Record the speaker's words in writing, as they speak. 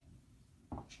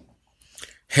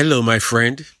Hello, my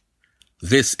friend.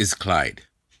 This is Clyde.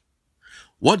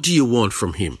 What do you want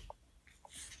from him?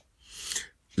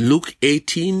 Luke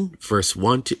 18, verse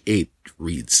 1 to 8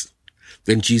 reads,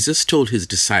 Then Jesus told his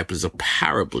disciples a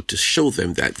parable to show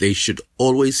them that they should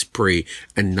always pray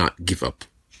and not give up.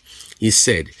 He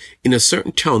said, In a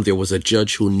certain town there was a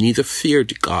judge who neither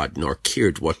feared God nor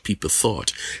cared what people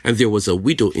thought, and there was a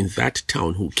widow in that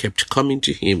town who kept coming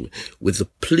to him with the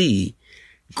plea,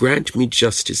 Grant me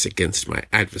justice against my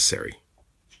adversary.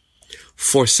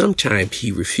 For some time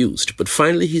he refused, but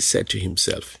finally he said to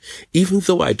himself, Even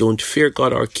though I don't fear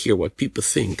God or care what people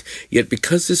think, yet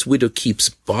because this widow keeps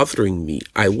bothering me,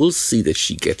 I will see that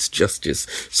she gets justice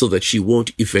so that she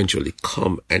won't eventually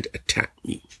come and attack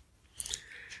me.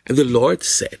 And the Lord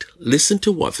said, Listen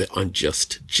to what the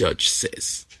unjust judge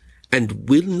says. And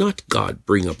will not God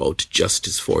bring about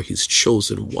justice for his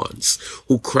chosen ones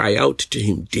who cry out to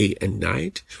him day and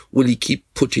night? Will he keep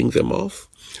putting them off?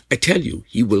 I tell you,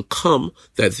 he will come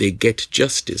that they get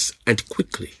justice, and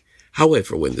quickly.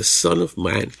 However, when the Son of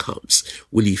Man comes,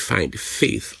 will he find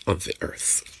faith on the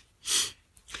earth?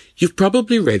 You've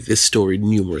probably read this story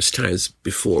numerous times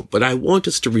before, but I want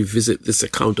us to revisit this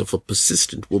account of a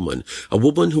persistent woman, a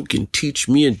woman who can teach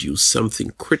me and you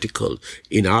something critical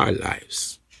in our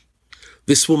lives.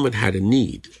 This woman had a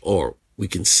need, or we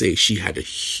can say she had a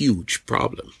huge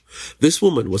problem. This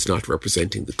woman was not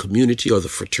representing the community or the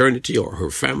fraternity or her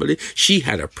family. She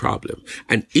had a problem,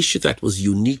 an issue that was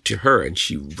unique to her, and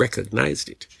she recognized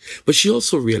it. But she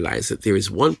also realized that there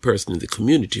is one person in the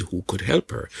community who could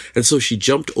help her, and so she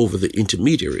jumped over the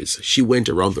intermediaries. She went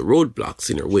around the roadblocks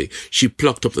in her way. She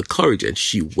plucked up the courage, and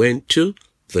she went to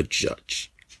the judge.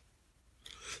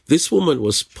 This woman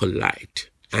was polite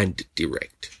and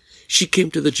direct. She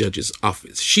came to the judge's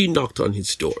office. She knocked on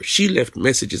his door. She left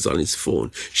messages on his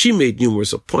phone. She made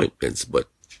numerous appointments, but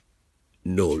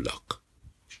no luck.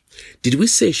 Did we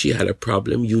say she had a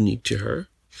problem unique to her?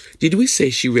 Did we say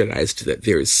she realized that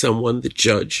there is someone, the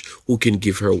judge, who can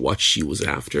give her what she was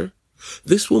after?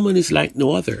 This woman is like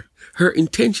no other. Her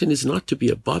intention is not to be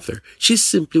a bother. She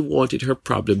simply wanted her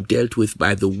problem dealt with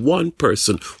by the one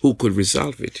person who could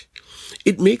resolve it.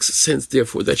 It makes sense,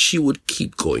 therefore, that she would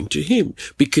keep going to him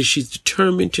because she's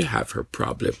determined to have her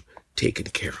problem taken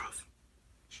care of.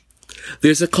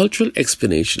 There's a cultural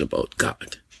explanation about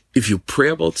God. If you pray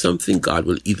about something, God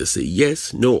will either say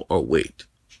yes, no, or wait.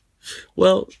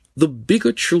 Well, the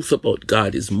bigger truth about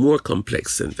God is more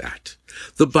complex than that.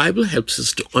 The Bible helps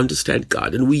us to understand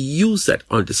God, and we use that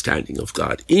understanding of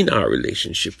God in our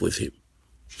relationship with him.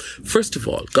 First of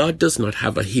all, God does not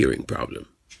have a hearing problem.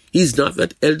 He's not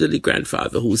that elderly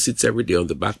grandfather who sits every day on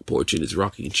the back porch in his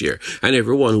rocking chair, and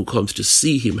everyone who comes to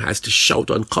see him has to shout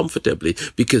uncomfortably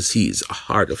because he is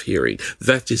hard of hearing.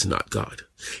 That is not God.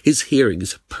 His hearing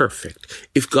is perfect.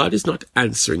 If God is not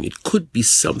answering, it could be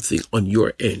something on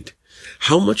your end.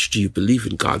 How much do you believe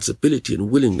in God's ability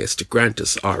and willingness to grant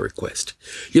us our request?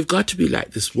 You've got to be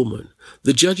like this woman.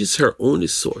 The judge is her only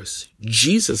source.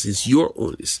 Jesus is your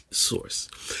only source.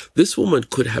 This woman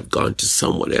could have gone to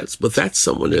someone else, but that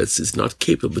someone else is not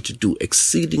capable to do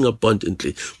exceeding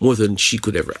abundantly more than she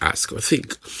could ever ask or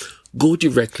think. Go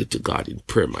directly to God in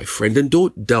prayer, my friend, and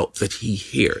don't doubt that he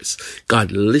hears.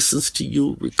 God listens to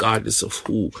you regardless of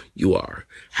who you are.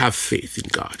 Have faith in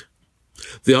God.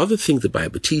 The other thing the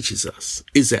Bible teaches us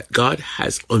is that God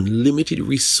has unlimited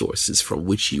resources from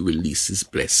which he releases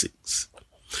blessings.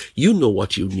 You know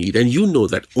what you need, and you know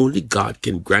that only God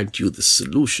can grant you the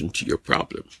solution to your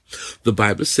problem. The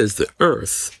Bible says the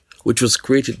earth, which was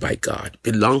created by God,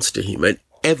 belongs to him and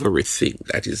everything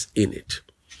that is in it.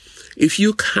 If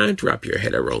you can't wrap your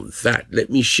head around that, let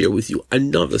me share with you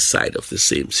another side of the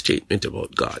same statement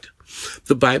about God.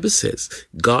 The Bible says,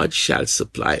 God shall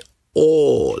supply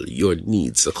all your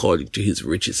needs according to his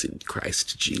riches in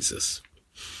Christ Jesus.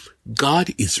 God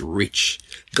is rich.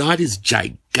 God is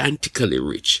gigantically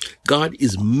rich. God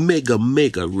is mega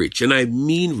rich. And I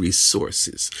mean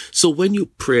resources. So when you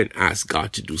pray and ask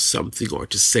God to do something or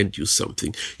to send you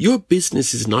something, your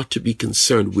business is not to be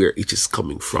concerned where it is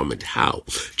coming from and how.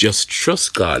 Just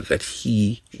trust God that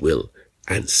he will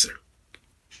answer.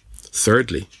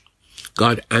 Thirdly,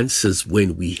 God answers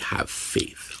when we have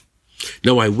faith.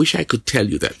 Now, I wish I could tell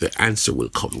you that the answer will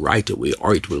come right away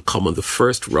or it will come on the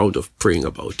first round of praying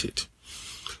about it.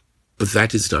 But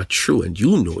that is not true, and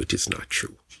you know it is not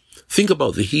true. Think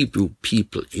about the Hebrew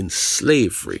people in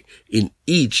slavery in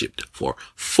Egypt for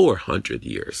 400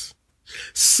 years.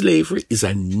 Slavery is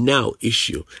a now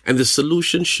issue, and the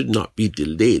solution should not be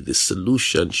delayed. The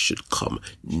solution should come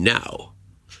now.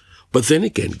 But then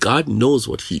again, God knows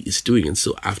what he is doing, and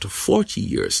so after 40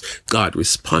 years, God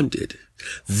responded.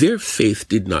 Their faith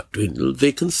did not dwindle.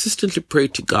 They consistently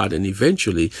prayed to God, and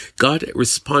eventually God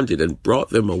responded and brought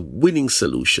them a winning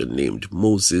solution named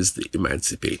Moses the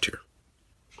Emancipator.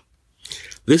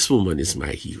 This woman is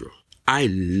my hero. I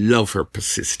love her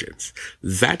persistence.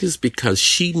 That is because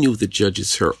she knew the judge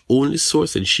is her only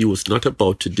source, and she was not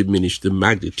about to diminish the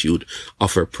magnitude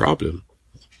of her problem.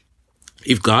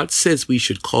 If God says we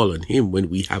should call on him when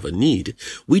we have a need,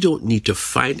 we don't need to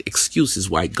find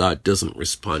excuses why God doesn't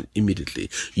respond immediately.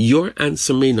 Your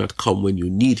answer may not come when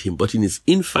you need him, but in his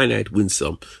infinite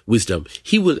wisdom,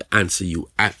 he will answer you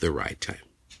at the right time.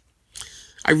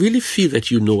 I really feel that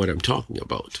you know what I'm talking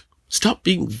about. Stop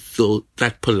being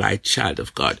that polite child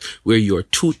of God where you're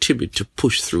too timid to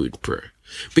push through in prayer.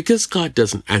 Because God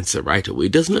doesn't answer right away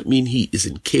does not mean he is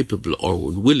incapable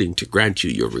or unwilling to grant you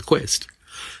your request.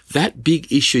 That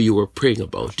big issue you were praying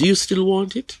about, do you still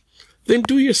want it? Then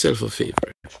do yourself a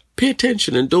favor. Pay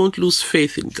attention and don't lose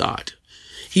faith in God.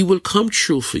 He will come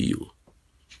true for you.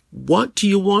 What do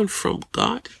you want from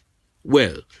God?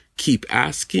 Well, keep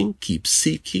asking, keep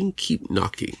seeking, keep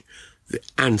knocking. The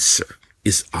answer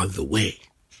is on the way.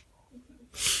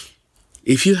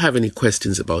 If you have any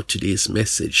questions about today's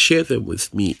message, share them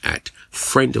with me at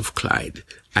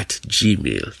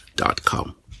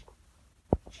friendofclyde@gmail.com.